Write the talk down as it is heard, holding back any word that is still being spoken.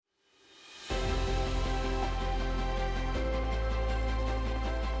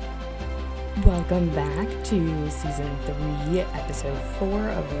Welcome back to Season 3, Episode 4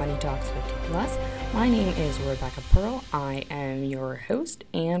 of Money Talks 50 Plus. My name is Rebecca Pearl. I am your host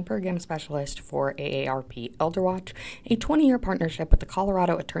and program specialist for AARP ElderWatch, a 20-year partnership with the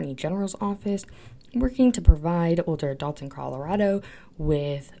Colorado Attorney General's Office, working to provide older adults in Colorado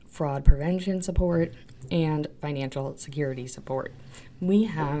with fraud prevention support and financial security support. We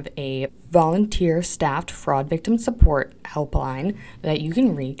have a volunteer-staffed fraud victim support helpline that you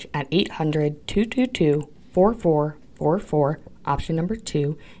can reach at 800-222-4444, option number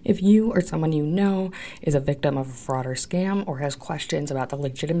 2, if you or someone you know is a victim of a fraud or scam or has questions about the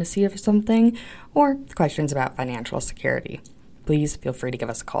legitimacy of something or questions about financial security. Please feel free to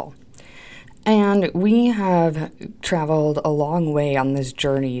give us a call. And we have traveled a long way on this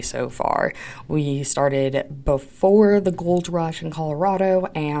journey so far. We started before the gold rush in Colorado,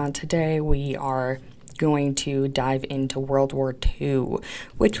 and today we are going to dive into World War II,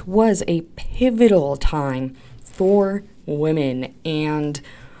 which was a pivotal time for women and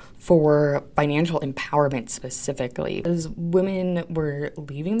for financial empowerment specifically. As women were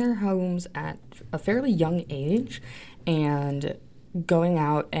leaving their homes at a fairly young age and going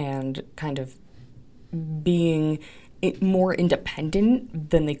out and kind of being more independent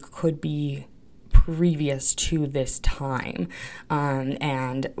than they could be previous to this time.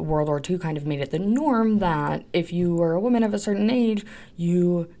 And World War II kind of made it the norm that if you were a woman of a certain age,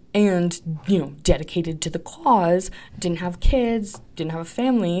 dedicated to the cause, didn't have kids, didn't have a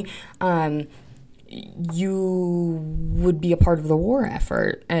family, you would be a part of the war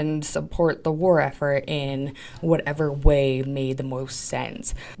effort and support the war effort in whatever way made the most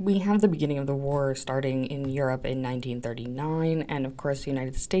sense. We have the beginning of the war starting in Europe in 1939, and of course the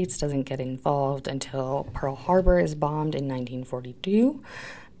United States doesn't get involved until Pearl Harbor is bombed in 1942.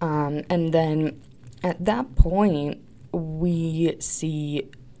 And then at that point, we see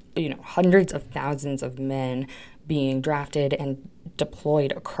hundreds of thousands of men being drafted and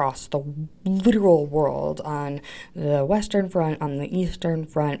deployed across the literal world, on the Western Front, on the Eastern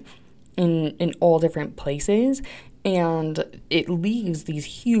Front, in all different places. And it leaves these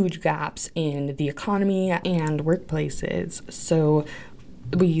huge gaps in the economy and workplaces. So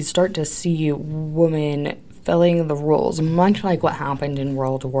we start to see women filling the roles, much like what happened in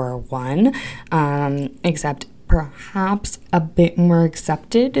World War I, except perhaps a bit more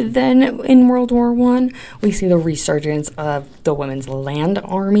accepted than in World War I. We see the resurgence of the Women's Land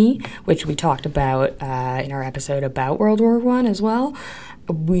Army, which we talked about in our episode about World War I as well.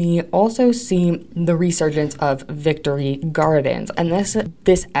 We also see the resurgence of Victory Gardens, and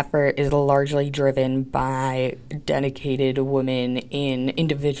this effort is largely driven by dedicated women in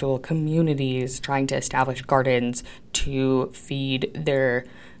individual communities trying to establish gardens to feed their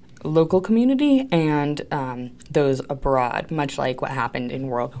local community and those abroad, much like what happened in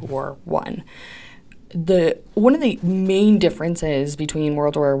World War I. One of the main differences between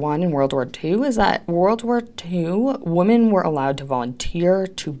World War I and World War II is that World War II, women were allowed to volunteer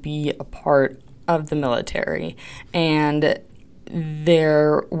to be a part of the military, and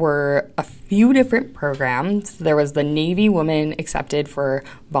there were a few different programs. There was the Navy woman accepted for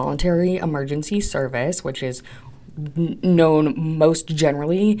voluntary emergency service, which is known most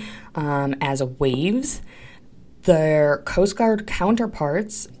generally as WAVES. Their Coast Guard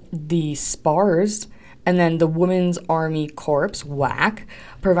counterparts, the SPARS, and then the Women's Army Corps, WAC,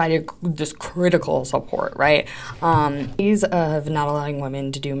 provided this critical support, right? These of not allowing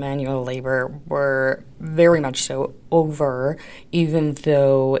women to do manual labor were very much so over, even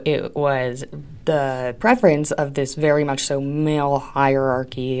though it was the preference of this very much so male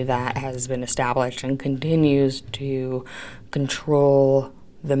hierarchy that has been established and continues to control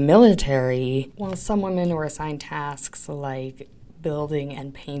the military. While some women were assigned tasks like building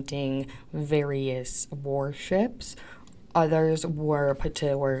and painting various warships, others were put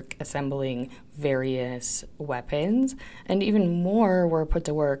to work assembling various weapons, and even more were put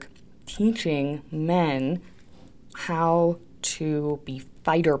to work teaching men how to be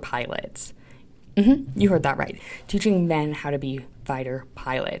fighter pilots. You heard that right. Teaching men how to be fighter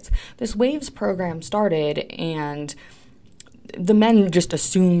pilots. This WAVES program started, and the men just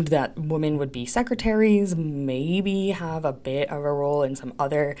assumed that women would be secretaries, maybe have a bit of a role in some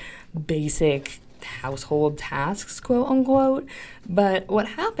other basic household tasks, quote unquote. But what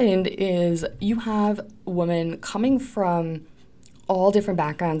happened is you have women coming from all different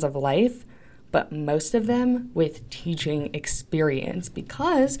backgrounds of life, but most of them with teaching experience,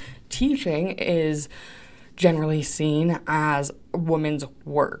 because teaching is generally seen as women's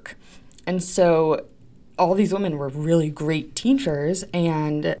work. And so all these women were really great teachers,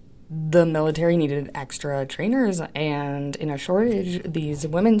 and the military needed extra trainers, and in a shortage, these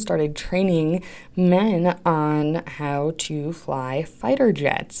women started training men on how to fly fighter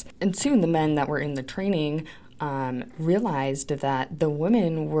jets. And soon the men that were in the training realized that the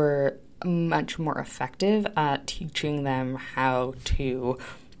women were much more effective at teaching them how to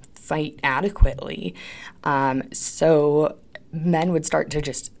fight adequately. So men would start to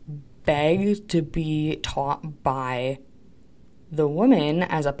just beg to be taught by the women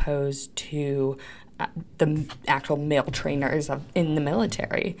as opposed to the actual male trainers in the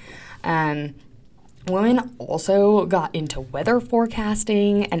military. Women also got into weather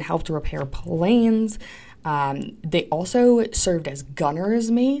forecasting and helped repair planes. They also served as gunner's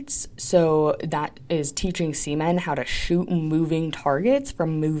mates, so that is teaching seamen how to shoot moving targets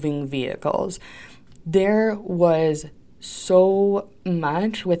from moving vehicles. There was so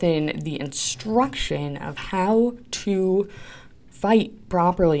much within the instruction of how to fight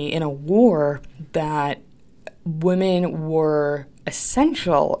properly in a war that women were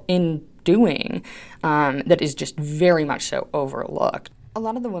essential in doing, that is just very much so overlooked. A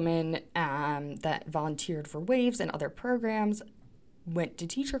lot of the women that volunteered for WAVES and other programs went to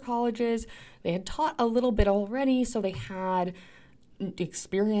teacher colleges. They had taught a little bit already, so they had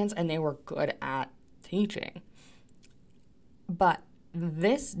experience and they were good at teaching. But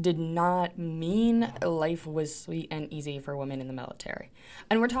this did not mean life was sweet and easy for women in the military.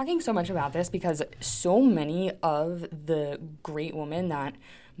 And we're talking so much about this because so many of the great women that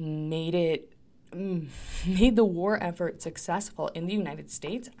made the war effort successful in the United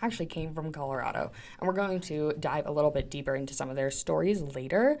States actually came from Colorado. And we're going to dive a little bit deeper into some of their stories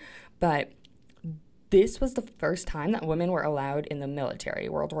later, but this was the first time that women were allowed in the military,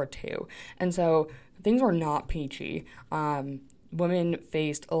 World War II. And so things were not peachy. Women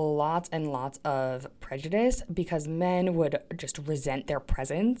faced lots and lots of prejudice because men would just resent their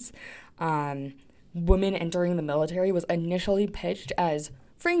presence. Women entering the military was initially pitched as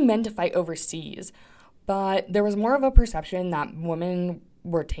freeing men to fight overseas, but there was more of a perception that women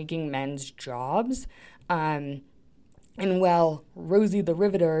were taking men's jobs. And while Rosie the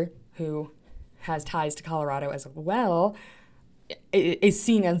Riveter, who has ties to Colorado as well, is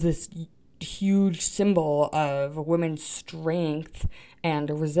seen as this huge symbol of women's strength and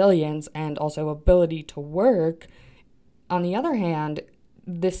resilience and also ability to work, on the other hand,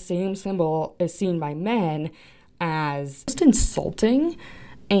 this same symbol is seen by men as just insulting,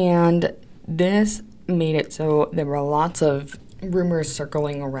 and this made it so there were lots of rumors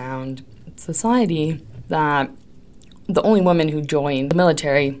circling around society that the only women who joined the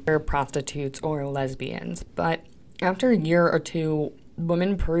military were prostitutes or lesbians. But after a year or two,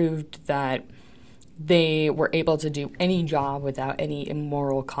 women proved that they were able to do any job without any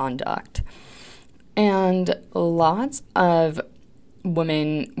immoral conduct. And lots of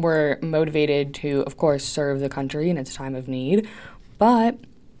women were motivated to, of course, serve the country in its time of need, but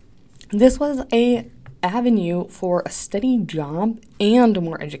this was a avenue for a steady job and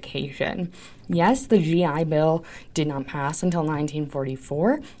more education. Yes, the GI Bill did not pass until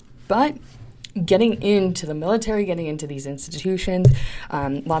 1944, but getting into the military, getting into these institutions,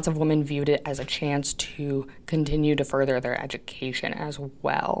 lots of women viewed it as a chance to continue to further their education as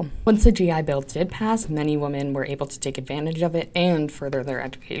well. Once the GI Bill did pass, many women were able to take advantage of it and further their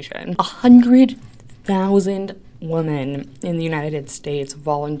education. 100,000 women in the United States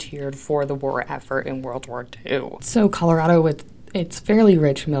volunteered for the war effort in World War II. So Colorado, with its fairly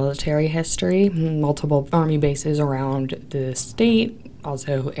rich military history, multiple Army bases around the state,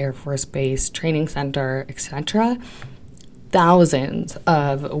 also Air Force Base, training center, etc., thousands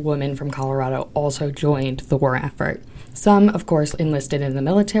of women from Colorado also joined the war effort. Some, of course, enlisted in the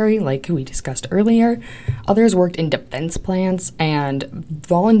military, like we discussed earlier. Others worked in defense plants, and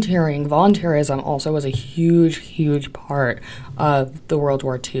volunteerism also was a huge, huge part of the World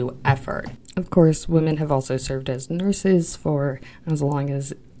War II effort. Of course, women have also served as nurses for as long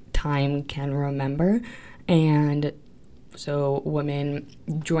as time can remember, and so women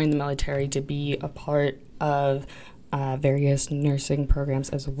joined the military to be a part of various nursing programs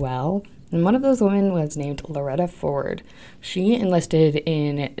as well. And one of those women was named Loretta Ford. She enlisted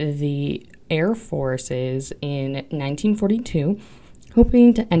in the Air Forces in 1942,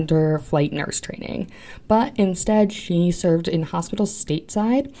 hoping to enter flight nurse training. But instead, she served in hospitals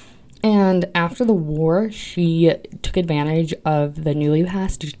stateside. And after the war, she took advantage of the newly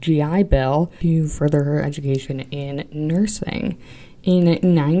passed GI Bill to further her education in nursing. In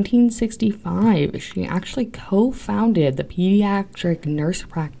 1965, she actually co-founded the Pediatric Nurse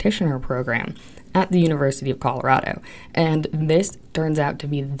Practitioner Program, at the University of Colorado. And this turns out to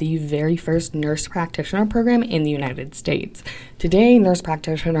be the very first nurse practitioner program in the United States. Today, nurse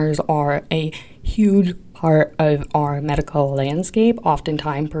practitioners are a huge part of our medical landscape,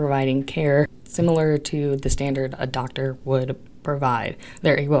 oftentimes providing care similar to the standard a doctor would provide.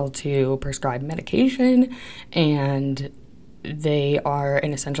 They're able to prescribe medication, and they are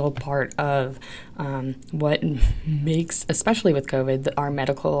an essential part of what makes, especially with COVID, our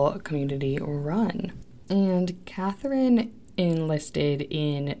medical community run. And Catherine enlisted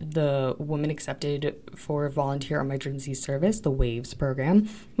in the Women Accepted for Volunteer Emergency Service, the WAVES program,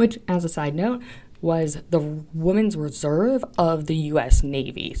 which, as a side note, was the Women's Reserve of the U.S.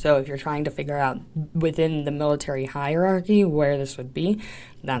 Navy. So if you're trying to figure out within the military hierarchy where this would be,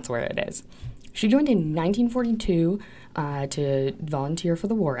 that's where it is. She joined in 1942 to volunteer for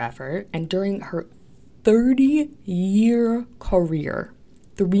the war effort, and during her 30-year career,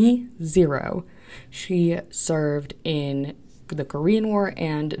 30, she served in the Korean War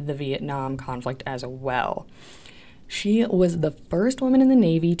and the Vietnam conflict as well. She was the first woman in the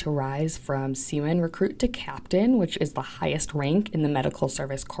Navy to rise from seaman recruit to captain, which is the highest rank in the Medical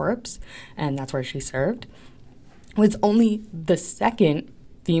Service Corps, and that's where she served. Was only the second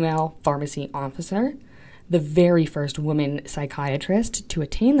female pharmacy officer, the very first woman psychiatrist to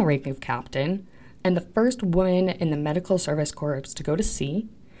attain the rank of captain, and the first woman in the Medical Service Corps to go to sea,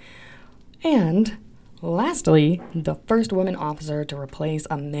 and lastly, the first woman officer to replace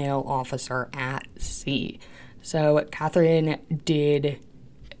a male officer at sea. So Catherine did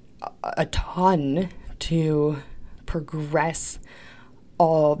a ton to progress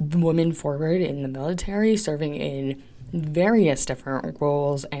all women forward in the military, serving in various different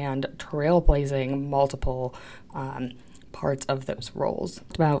roles and trailblazing multiple parts of those roles.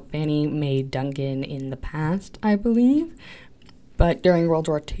 It's about Fannie Mae Duncan in the past, I believe. But during World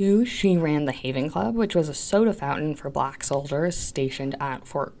War II, she ran the Haven Club, which was a soda fountain for black soldiers stationed at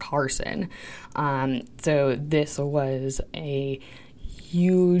Fort Carson. So this was a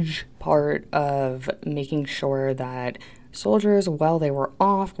huge part of making sure that soldiers, while they were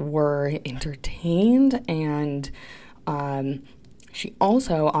off, were entertained, and she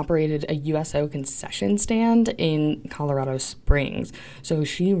also operated a USO concession stand in Colorado Springs. So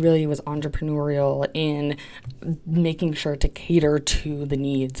she really was entrepreneurial in making sure to cater to the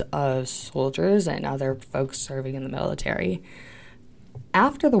needs of soldiers and other folks serving in the military.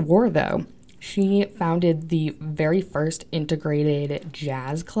 After the war, though, she founded the very first integrated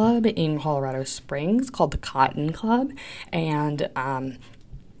jazz club in Colorado Springs called the Cotton Club, and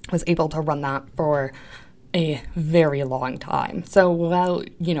was able to run that for a very long time. So while,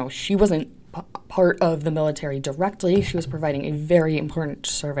 she wasn't part of the military directly, she was providing a very important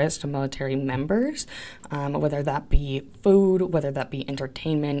service to military members, whether that be food, whether that be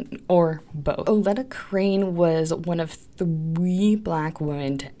entertainment, or both. Oleta Crane was one of 3 black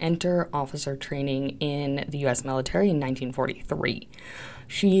women to enter officer training in the U.S. military in 1943.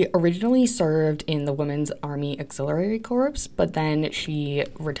 She originally served in the Women's Army Auxiliary Corps, but then she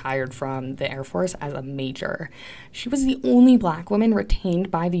retired from the Air Force as a major. She was the only black woman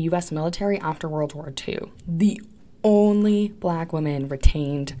retained by the U.S. military after World War II. The only black woman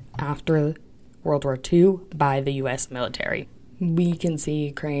retained after World War II by the U.S. military. We can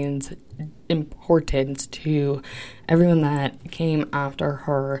see Crane's importance to everyone that came after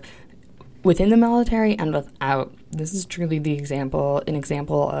her within the military and without. This is truly an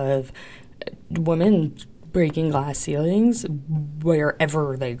example of women breaking glass ceilings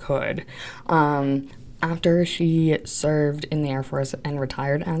wherever they could. After she served in the Air Force and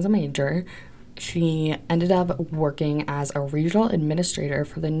retired as a major, she ended up working as a regional administrator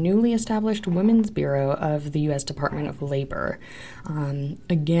for the newly established Women's Bureau of the U.S. Department of Labor.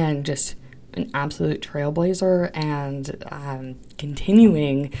 Again, just an absolute trailblazer, and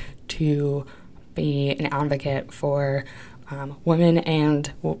continuing to be an advocate for women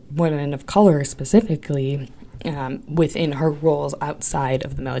and women of color specifically within her roles outside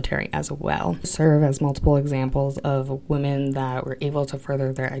of the military as well. Serve as multiple examples of women that were able to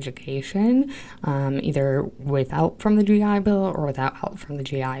further their education, either with help from the GI Bill or without help from the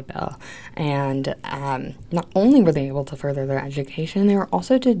GI Bill. And not only were they able to further their education, they were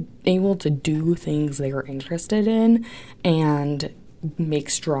also able to do things they were interested in and make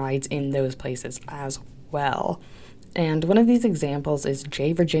strides in those places as well. And one of these examples is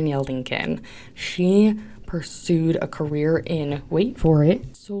J. Virginia Lincoln. She pursued a career in, wait for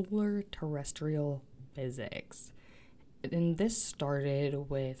it, solar terrestrial physics. And this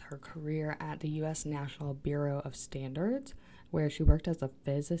started with her career at the U.S. National Bureau of Standards, where she worked as a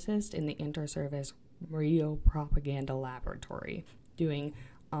physicist in the Inter-Service Radio Propaganda Laboratory, doing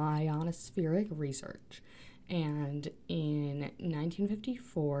ionospheric research. And in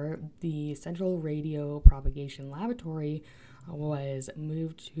 1954, the Central Radio Propagation Laboratory was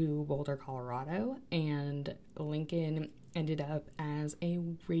moved to Boulder, Colorado, and Lincoln ended up as a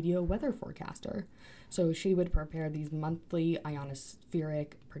radio weather forecaster. So she would prepare these monthly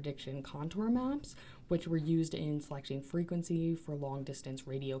ionospheric prediction contour maps, which were used in selecting frequency for long-distance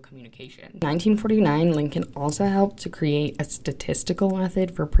radio communication. In 1949, Lincoln also helped to create a statistical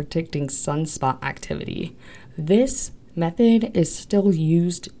method for predicting sunspot activity. This method is still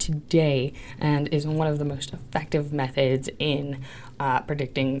used today and is one of the most effective methods in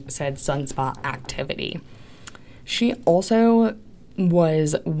predicting said sunspot activity. She also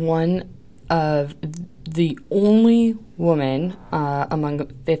was one of the only woman among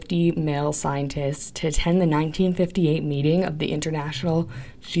 50 male scientists to attend the 1958 meeting of the International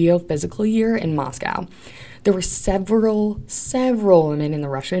Geophysical Year in Moscow. There were several women in the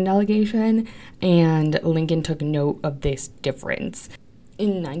Russian delegation, and Lincoln took note of this difference.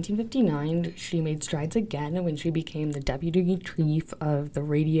 In 1959, she made strides again when she became the deputy chief of the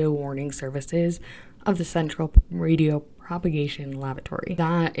radio warning services of the Central Radio Propagation Laboratory.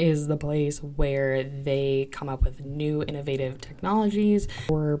 That is the place where they come up with new innovative technologies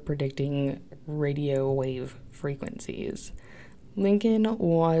for predicting radio wave frequencies. Lincoln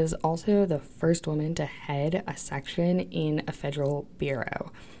was also the first woman to head a section in a federal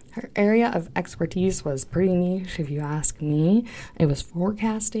bureau. Her area of expertise was pretty niche, if you ask me. It was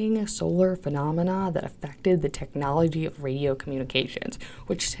forecasting solar phenomena that affected the technology of radio communications,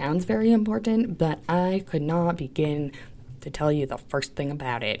 which sounds very important, but I could not begin to tell you the first thing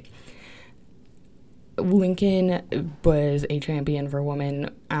about it. Lincoln was a champion for women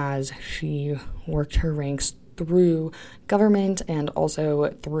as she worked her ranks through government and also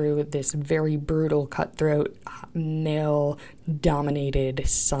through this very brutal, cutthroat, male-dominated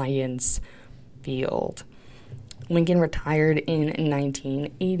science field. Lincoln retired in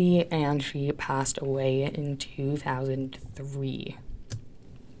 1980 and she passed away in 2003.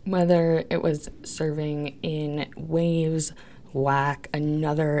 Whether it was serving in WAVES, WAC,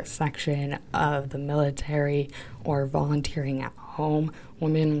 another section of the military, or volunteering at home,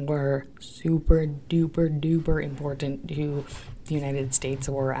 women were super duper important to the United States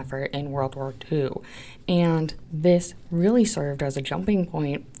war effort in World War II. And this really served as a jumping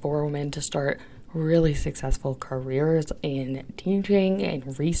point for women to start really successful careers in teaching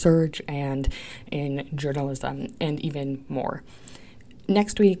and research and in journalism and even more.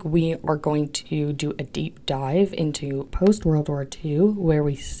 Next week, we are going to do a deep dive into post-World War II, where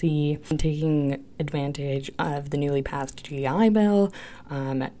we see taking advantage of the newly passed GI Bill,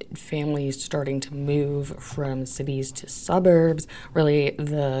 families starting to move from cities to suburbs, really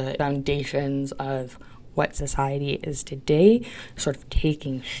the foundations of what society is today sort of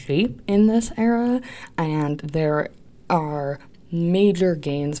taking shape in this era, and there are major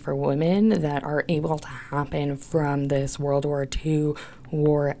gains for women that are able to happen from this World War II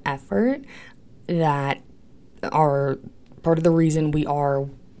war effort that are part of the reason we are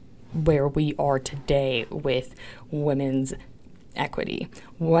where we are today with women's equity.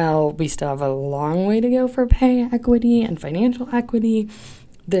 While we still have a long way to go for pay equity and financial equity,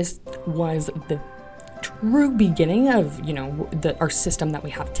 this was the true beginning of, our system that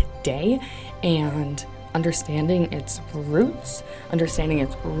we have today, and understanding its roots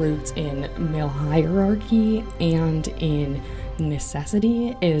in male hierarchy and in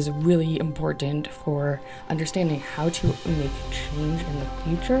necessity is really important for understanding how to make change in the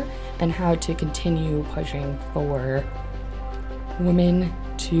future and how to continue pushing for women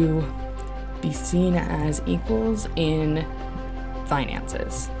to be seen as equals in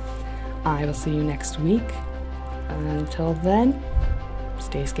finances. I will see you next week. Until then,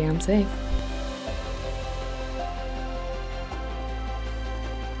 stay scam safe.